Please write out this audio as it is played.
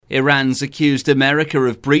Iran's accused America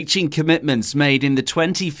of breaching commitments made in the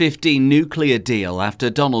 2015 nuclear deal after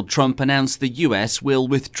Donald Trump announced the US will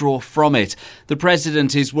withdraw from it. The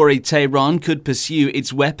president is worried Tehran could pursue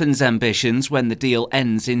its weapons ambitions when the deal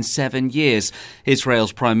ends in 7 years.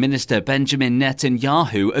 Israel's Prime Minister Benjamin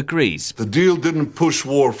Netanyahu agrees. The deal didn't push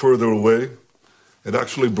war further away. It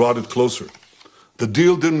actually brought it closer. The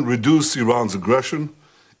deal didn't reduce Iran's aggression.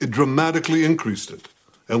 It dramatically increased it.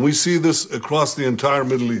 And we see this across the entire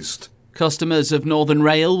Middle East. Customers of Northern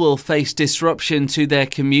Rail will face disruption to their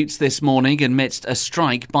commutes this morning amidst a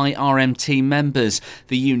strike by RMT members.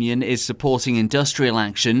 The union is supporting industrial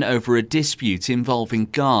action over a dispute involving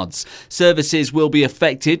guards. Services will be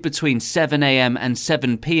affected between 7 a.m. and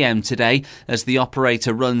 7 p.m. today as the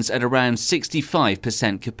operator runs at around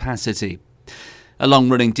 65% capacity. A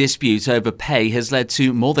long-running dispute over pay has led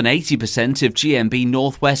to more than 80% of GMB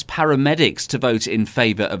Northwest paramedics to vote in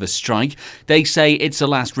favour of a strike. They say it's a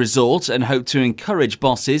last resort and hope to encourage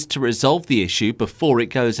bosses to resolve the issue before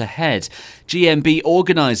it goes ahead. GMB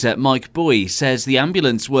organiser Mike Bowie says the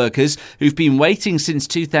ambulance workers who've been waiting since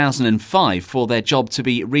 2005 for their job to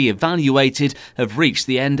be re-evaluated have reached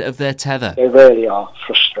the end of their tether. They really are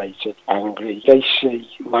frustrated, angry. They see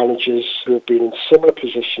managers who have been in similar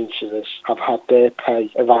positions to this have had their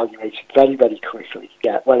pay evaluated very, very quickly.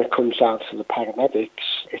 Yet when it comes down to the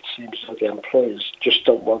paramedics, it seems that the employers just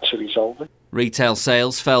don't want to resolve it. Retail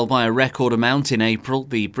sales fell by a record amount in April.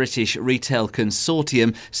 The British Retail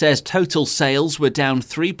Consortium says total sales were down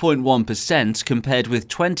 3.1% compared with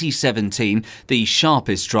 2017, the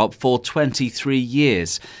sharpest drop for 23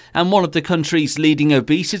 years. And one of the country's leading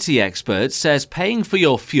obesity experts says paying for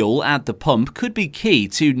your fuel at the pump could be key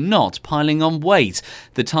to not piling on weight.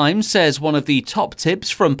 The Times says one of the top tips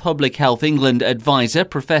from Public Health England advisor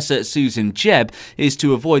Professor Susan Jebb is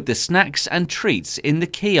to avoid the snacks and treats in the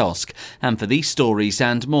kiosk. And for these stories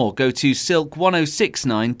and more, go to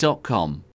silk1069.com.